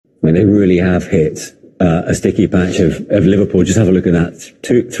I mean, they really have hit a sticky patch of Liverpool. Just have a look at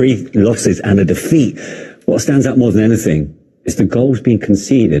that. 3 losses and a defeat. What stands out more than anything is the goals being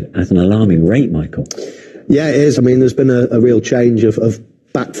conceded at an alarming rate, Michael. Yeah, it is. I mean, there's been a real change of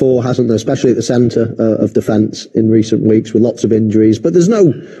back four, hasn't there, especially at the centre of defence in recent weeks with lots of injuries. But there's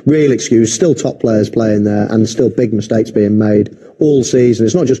no real excuse. Still top players playing there and still big mistakes being made all season.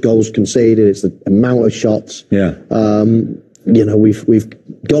 It's not just goals conceded, it's the amount of shots. Yeah. You know, we've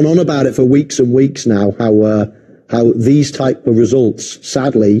gone on about it for weeks and weeks now, how these type of results,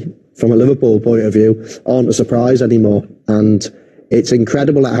 sadly, from a Liverpool point of view, aren't a surprise anymore. And it's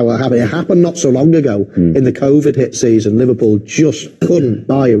incredible how it happened. It happened not so long ago in the COVID hit season. Liverpool just couldn't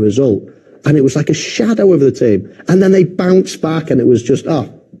buy a result. And it was like a shadow over the team. And then they bounced back and it was just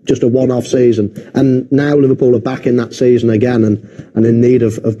a one-off season. And now Liverpool are back in that season again and in need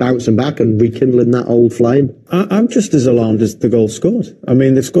of bouncing back and rekindling that old flame. I'm just as alarmed as the goal scored. I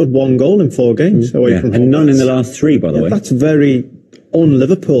mean, they've scored 1 goal in 4 games away from home. And none in the last 3, by the way. That's very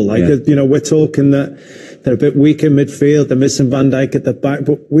un-Liverpool. You know, we're talking that they're a bit weak in midfield, they're missing Van Dijk at the back,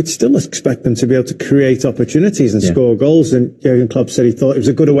 but we'd still expect them to be able to create opportunities and score goals. And Jurgen Klopp said he thought it was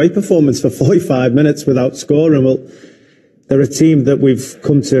a good away performance for 45 minutes without scoring. Well, they're a team that we've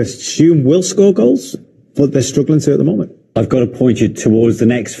come to assume will score goals, but they're struggling to at the moment. I've got to point you towards the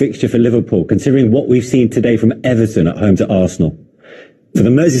next fixture for Liverpool, considering what we've seen today from Everton at home to Arsenal. For the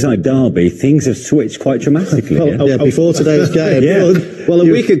Merseyside derby, things have switched quite dramatically. Before today's game. Well,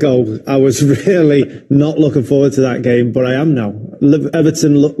 a week ago, I was really not looking forward to that game, but I am now.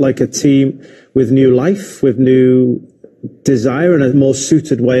 Everton looked like a team with new life, with new desire and a more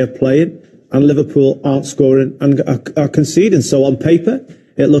suited way of playing. And Liverpool aren't scoring and are conceding. So on paper,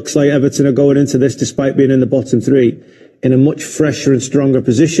 it looks like Everton are going into this, despite being in the bottom 3, in a much fresher and stronger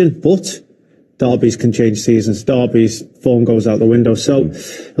position. But derbies can change seasons. Derbies, form goes out the window. So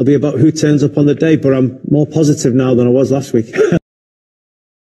it'll be about who turns up on the day. But I'm more positive now than I was last week.